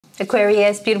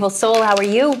Aquarius, beautiful soul, how are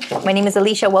you? My name is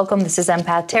Alicia. Welcome. This is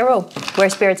Empath Tarot, where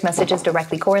Spirit's messages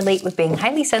directly correlate with being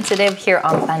highly sensitive here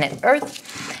on planet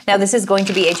Earth. Now, this is going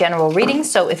to be a general reading,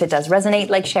 so if it does resonate,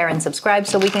 like, share, and subscribe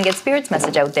so we can get Spirit's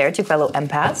message out there to fellow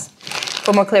empaths.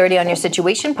 For more clarity on your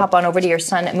situation, pop on over to your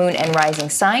sun, moon, and rising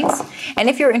signs. And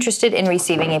if you're interested in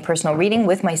receiving a personal reading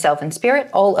with myself and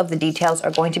Spirit, all of the details are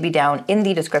going to be down in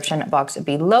the description box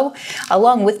below,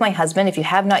 along with my husband. If you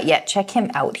have not yet, check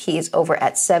him out. He is over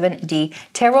at 7D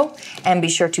Tarot. And be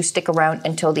sure to stick around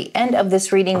until the end of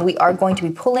this reading. We are going to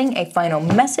be pulling a final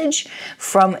message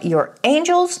from your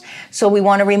angels. So we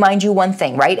want to remind you one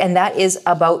thing, right? And that is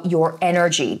about your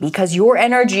energy, because your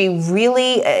energy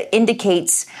really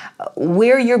indicates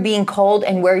where you're being called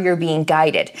and where you're being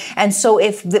guided. And so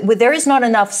if there is not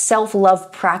enough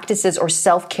self-love practices or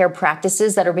self-care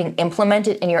practices that are being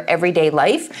implemented in your everyday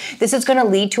life, this is going to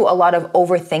lead to a lot of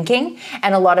overthinking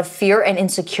and a lot of fear and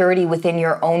insecurity within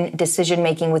your own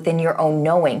decision-making, within your own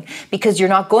knowing, because you're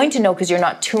not going to know, because you're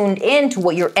not tuned in to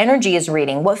what your energy is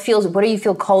reading. What do you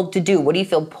feel called to do? What do you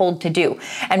feel pulled to do?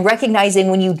 And recognizing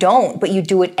when you don't, but you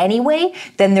do it anyway,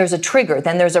 then there's a trigger,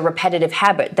 then there's a repetitive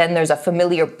habit, then there's a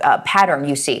familiar pattern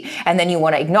you see. And then you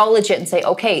want to acknowledge it and say,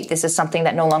 okay, this is something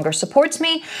that no longer supports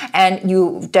me, and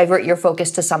you divert your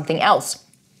focus to something else.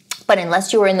 But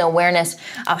unless you are in the awareness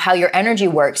of how your energy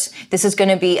works, this is going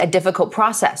to be a difficult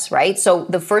process, right? So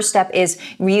the first step is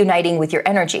reuniting with your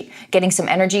energy, getting some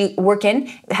energy work in,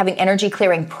 having energy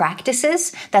clearing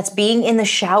practices. That's being in the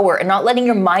shower and not letting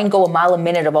your mind go a mile a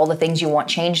minute of all the things you want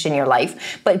changed in your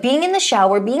life, but being in the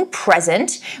shower, being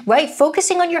present, right?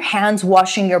 Focusing on your hands,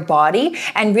 washing your body,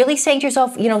 and really saying to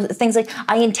yourself, things like,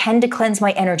 I intend to cleanse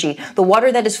my energy. The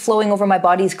water that is flowing over my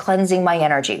body is cleansing my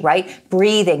energy, right?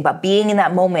 Breathing, but being in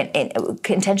that moment,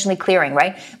 intentionally clearing,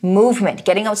 right? Movement,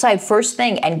 getting outside first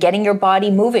thing and getting your body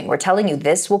moving. We're telling you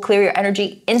this will clear your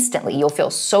energy instantly. You'll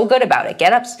feel so good about it.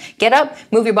 Get up,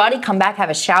 move your body, come back, have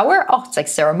a shower. Oh, it's like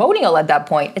ceremonial at that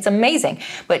point. It's amazing.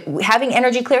 But having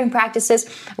energy clearing practices,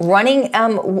 running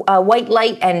white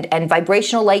light and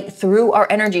vibrational light through our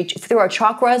energy, through our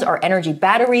chakras, our energy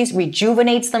batteries,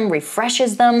 rejuvenates them,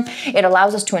 refreshes them. It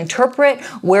allows us to interpret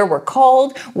where we're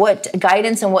called, what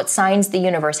guidance and what signs the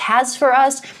universe has for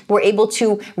us. We're able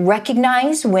to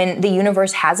recognize when the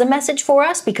universe has a message for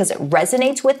us because it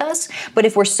resonates with us. But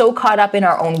if we're so caught up in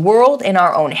our own world, in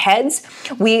our own heads,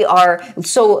 we are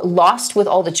so lost with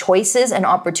all the choices and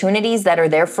opportunities that are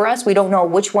there for us. We don't know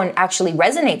which one actually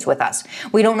resonates with us.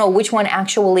 We don't know which one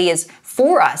actually is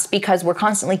for us because we're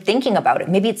constantly thinking about it.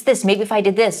 Maybe it's this, maybe if I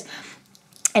did this.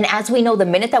 And as we know, the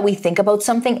minute that we think about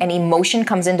something and emotion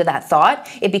comes into that thought,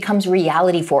 it becomes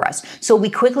reality for us. So we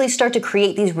quickly start to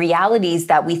create these realities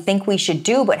that we think we should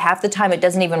do, but half the time it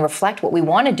doesn't even reflect what we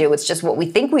want to do. It's just what we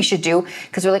think we should do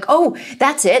because we're like, oh,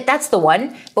 that's it, that's the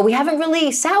one. But we haven't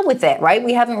really sat with it, right?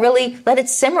 We haven't really let it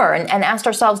simmer and asked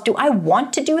ourselves, do I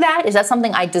want to do that? Is that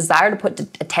something I desire to put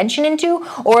attention into?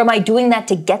 Or am I doing that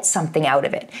to get something out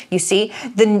of it? You see,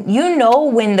 then you know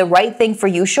when the right thing for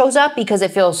you shows up because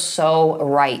it feels so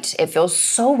right. It feels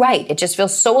so right. It just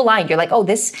feels so aligned. You're like, oh,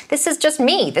 this is just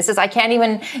me. I can't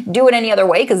even do it any other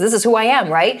way because this is who I am,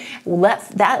 right? Let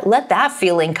that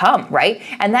feeling come, right?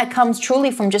 And that comes truly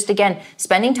from just, again,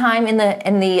 spending time in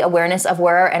the awareness of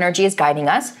where our energy is guiding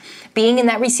us, being in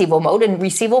that receival mode. And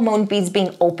receival mode means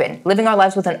being open, living our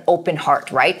lives with an open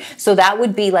heart, right? So that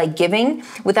would be like giving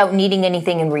without needing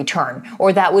anything in return.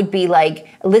 Or that would be like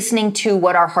listening to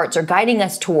what our hearts are guiding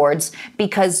us towards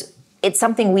because it's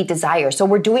something we desire. So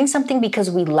we're doing something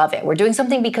because we love it. We're doing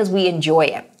something because we enjoy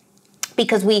it.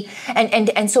 Because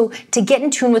so to get in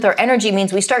tune with our energy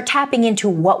means we start tapping into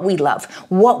what we love,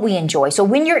 what we enjoy. So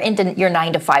when you're into your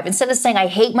 9 to 5, instead of saying, I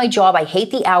hate my job, I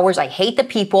hate the hours, I hate the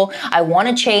people, I want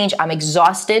to change, I'm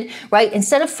exhausted, right?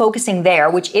 Instead of focusing there,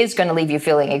 which is going to leave you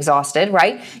feeling exhausted,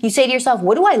 right? You say to yourself,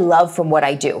 what do I love from what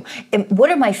I do? And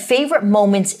what are my favorite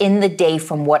moments in the day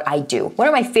from what I do? What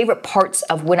are my favorite parts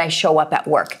of when I show up at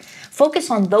work?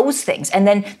 Focus on those things. And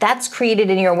then that's created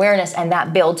in your awareness and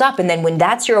that builds up. And then when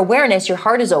that's your awareness, your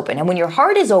heart is open. And when your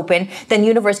heart is open, then the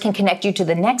universe can connect you to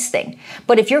the next thing.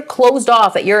 But if you're closed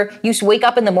off, you wake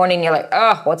up in the morning and you're like,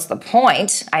 oh, what's the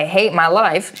point? I hate my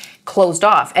life. Closed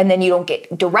off, and then you don't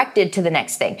get directed to the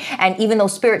next thing. And even though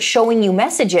Spirit's showing you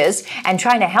messages and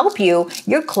trying to help you,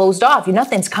 you're closed off.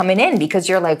 Nothing's coming in because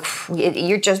you're like,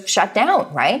 you're just shut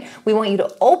down, right? We want you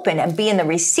to open and be in the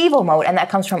receival mode, and that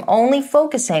comes from only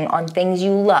focusing on things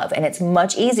you love. And it's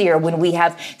much easier when we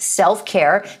have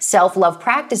self-care, self-love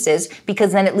practices,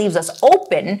 because then it leaves us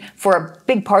open for a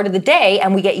big part of the day,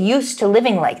 and we get used to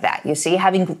living like that. You see,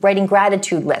 writing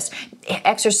gratitude lists,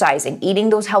 exercising, eating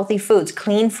those healthy foods,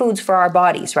 clean foods for our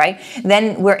bodies, right?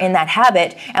 Then we're in that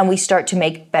habit and we start to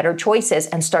make better choices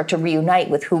and start to reunite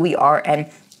with who we are, and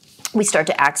we start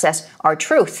to access our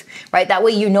truth, right? That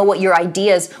way you know what your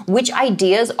ideas, which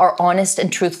ideas are honest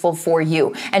and truthful for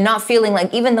you, and not feeling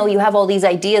like even though you have all these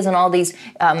ideas and all these,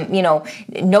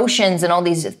 notions and all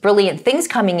these brilliant things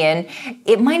coming in,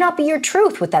 it might not be your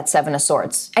truth with that Seven of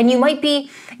Swords. And you might be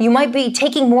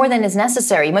taking more than is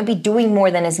necessary. You might be doing more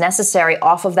than is necessary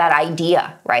off of that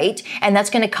idea, right? And that's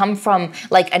going to come from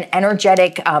like an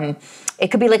energetic,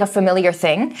 it could be like a familiar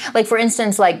thing. Like for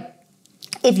instance, like,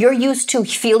 if you're used to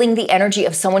feeling the energy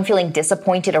of someone feeling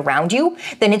disappointed around you,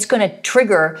 then it's going to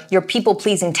trigger your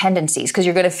people-pleasing tendencies, because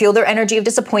you're going to feel their energy of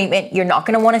disappointment. You're not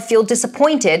going to want to feel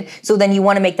disappointed. So then you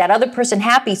want to make that other person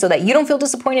happy so that you don't feel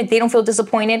disappointed, they don't feel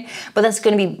disappointed. But that's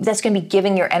going to be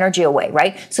giving your energy away,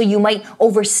 right? So you might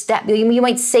overstep. You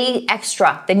might say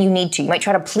extra than you need to. You might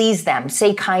try to please them,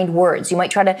 say kind words. You might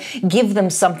try to give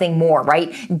them something more,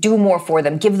 right? Do more for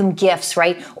them, give them gifts,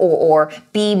 right? Or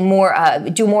be more,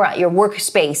 do more at your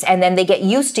workspace. And then they get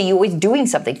used to you always doing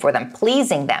something for them,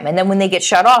 pleasing them. And then when they get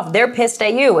shut off, they're pissed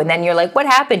at you. And then you're like, what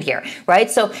happened here? Right?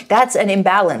 So that's an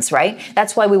imbalance, right?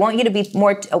 That's why we want you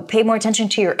to pay more attention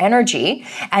to your energy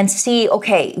and see,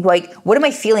 okay, like, what am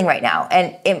I feeling right now?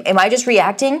 And am I just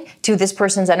reacting to this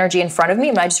person's energy in front of me?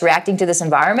 Am I just reacting to this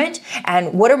environment?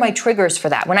 And what are my triggers for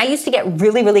that? When I used to get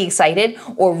really, really excited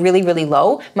or really, really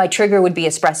low, my trigger would be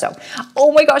espresso.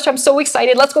 Oh my gosh, I'm so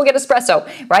excited. Let's go get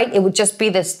espresso, right? It would just be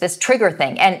this trigger thing.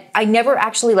 And I never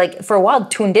actually, like, for a while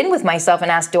tuned in with myself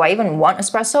and asked, do I even want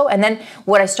espresso? And then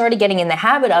what I started getting in the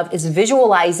habit of is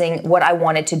visualizing what I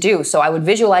wanted to do. So I would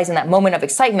visualize in that moment of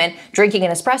excitement, drinking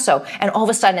an espresso. And all of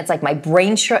a sudden it's like my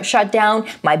brain shut down,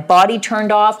 my body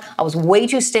turned off. I was way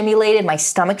too stimulated. My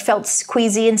stomach felt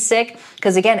queasy and sick.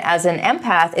 Because again, as an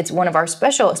empath, it's one of our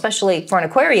especially for an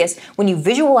Aquarius, when you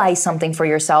visualize something for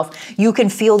yourself, you can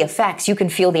feel the effects, you can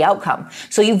feel the outcome.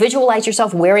 So you visualize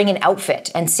yourself wearing an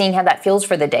outfit and seeing how that feels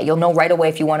for the day. You'll know right away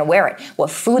if you want to wear it.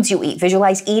 What foods you eat,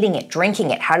 visualize eating it,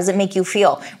 drinking it. How does it make you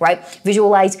feel, right?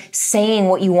 Visualize saying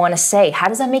what you want to say. How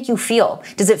does that make you feel?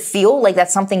 Does it feel like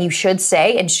that's something you should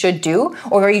say and should do?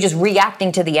 Or are you just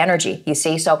reacting to the energy, you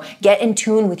see? So get in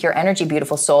tune with your energy,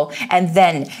 beautiful soul. And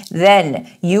then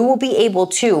you will be able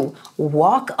to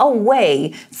walk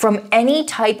away from any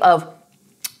type of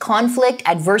conflict,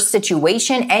 adverse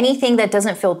situation, anything that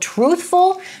doesn't feel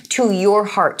truthful to your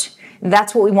heart.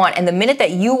 That's what we want. And the minute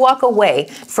that you walk away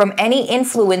from any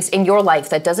influence in your life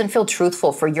that doesn't feel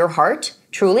truthful for your heart,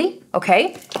 truly,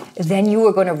 okay, then you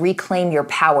are going to reclaim your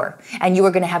power, and you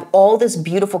are going to have all this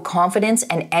beautiful confidence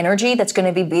and energy that's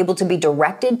going to be able to be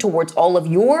directed towards all of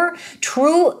your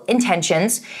true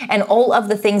intentions and all of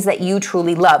the things that you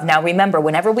truly love. Now, remember,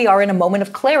 whenever we are in a moment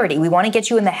of clarity, we want to get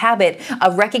you in the habit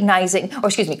of recognizing,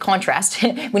 contrast.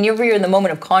 Whenever you're in the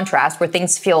moment of contrast where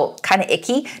things feel kind of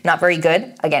icky, not very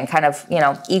good, again, kind of,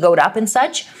 egoed up and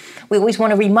such, we always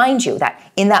want to remind you that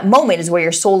in that moment is where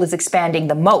your soul is expanding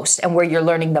the most and where you're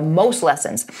learning the most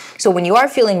lessons. So when you are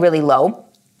feeling really low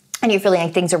and you're feeling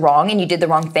like things are wrong and you did the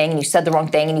wrong thing and you said the wrong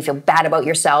thing and you feel bad about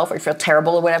yourself or you feel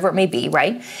terrible or whatever it may be,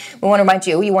 right? We want to remind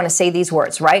you, you want to say these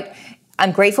words, right?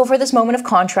 I'm grateful for this moment of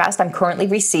contrast I'm currently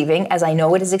receiving, as I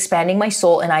know it is expanding my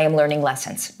soul and I am learning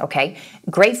lessons, okay?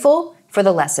 Grateful for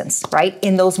the lessons, right?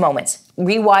 In those moments.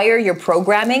 Rewire your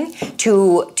programming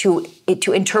to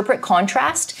interpret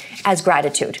contrast as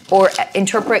gratitude, or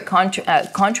interpret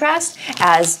contrast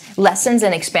as lessons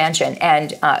and expansion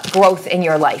and growth in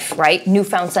your life, right?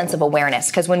 Newfound sense of awareness.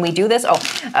 Because when we do this,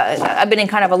 I've been in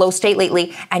kind of a low state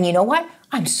lately, and you know what?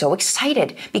 I'm so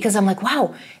excited because I'm like,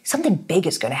 wow, something big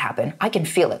is going to happen. I can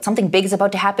feel it. Something big is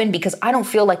about to happen because I don't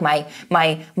feel like my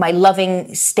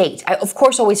loving state. I, of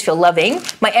course, always feel loving.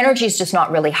 My energy is just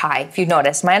not really high. If you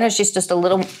notice, my energy is just a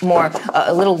little more,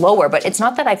 a little lower, but it's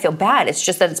not that I feel bad. It's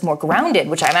just that it's more grounded,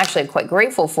 which I'm actually quite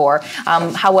grateful for.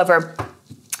 However,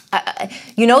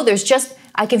 there's just,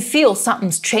 I can feel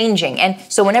something's changing. And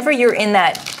so whenever you're in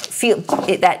that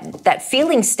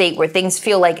feeling state where things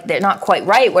feel like they're not quite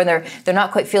right, where they're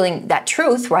not quite feeling that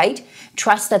truth, right?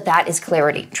 Trust that is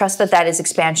clarity. Trust that is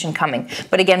expansion coming.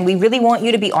 But again, we really want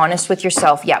you to be honest with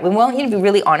yourself. Yeah, we want you to be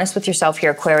really honest with yourself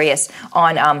here, Aquarius,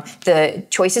 on the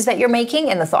choices that you're making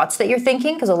and the thoughts that you're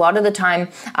thinking, because a lot of the time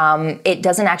it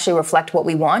doesn't actually reflect what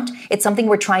we want. It's something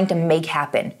we're trying to make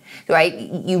happen, right?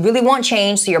 You really want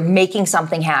change, so you're making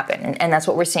something happen. And that's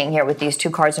what we're seeing here with these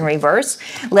two cards in reverse.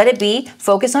 Let it be.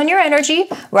 Focus on your energy,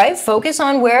 right? Focus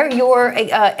on where your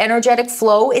energetic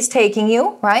flow is taking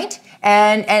you, right?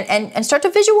 And start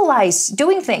to visualize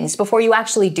doing things before you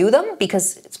actually do them,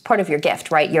 because it's part of your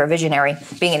gift, right? You're a visionary,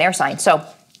 being an air sign. So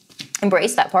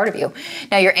Embrace that part of you.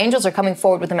 Now, your angels are coming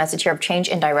forward with a message here of change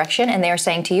in direction, and they are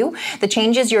saying to you, the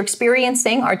changes you're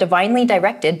experiencing are divinely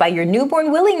directed by your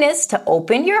newborn willingness to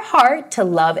open your heart to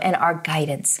love and our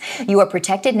guidance. You are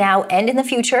protected now and in the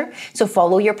future, so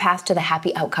follow your path to the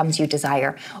happy outcomes you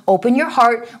desire. Open your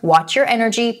heart, watch your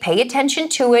energy, pay attention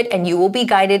to it, and you will be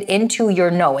guided into your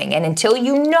knowing. And until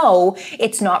you know,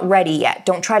 it's not ready yet.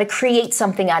 Don't try to create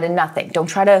something out of nothing. Don't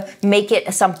try to make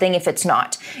it something if it's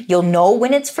not. You'll know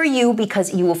when it's for you,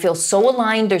 because you will feel so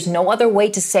aligned. There's no other way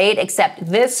to say it except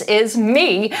this is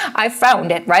me. I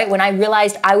found it, right? When I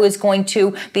realized I was going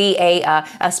to be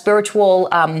a spiritual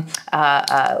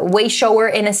way shower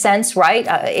in a sense, right?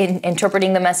 In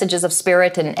interpreting the messages of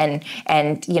spirit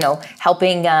and you know,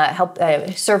 helping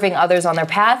serving others on their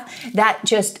path. That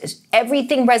just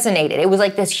everything resonated. It was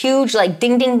like this huge, like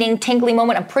ding ding ding tingly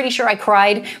moment. I'm pretty sure I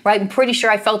cried, right? I'm pretty sure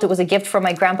I felt it was a gift from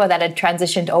my grandpa that had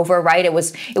transitioned over, right? It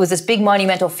was this big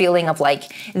monumental feeling of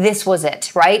like, this was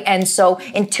it, right? And so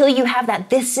until you have that,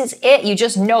 this is it, you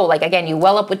just know, like, again, you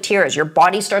well up with tears, your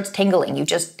body starts tingling, you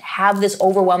just have this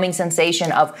overwhelming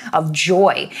sensation of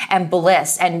joy and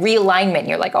bliss and realignment.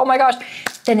 You're like, oh my gosh,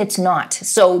 then it's not.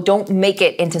 So don't make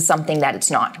it into something that it's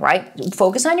not, right?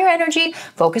 Focus on your energy,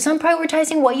 focus on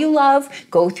prioritizing what you love,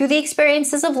 go through the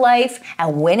experiences of life,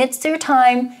 and when it's their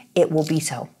time, it will be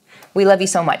so. We love you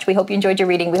so much. We hope you enjoyed your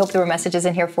reading. We hope there were messages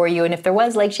in here for you. And if there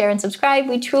was, like, share, and subscribe.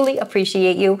 We truly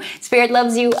appreciate you. Spirit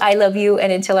loves you. I love you. And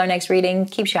until our next reading,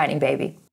 keep shining, baby.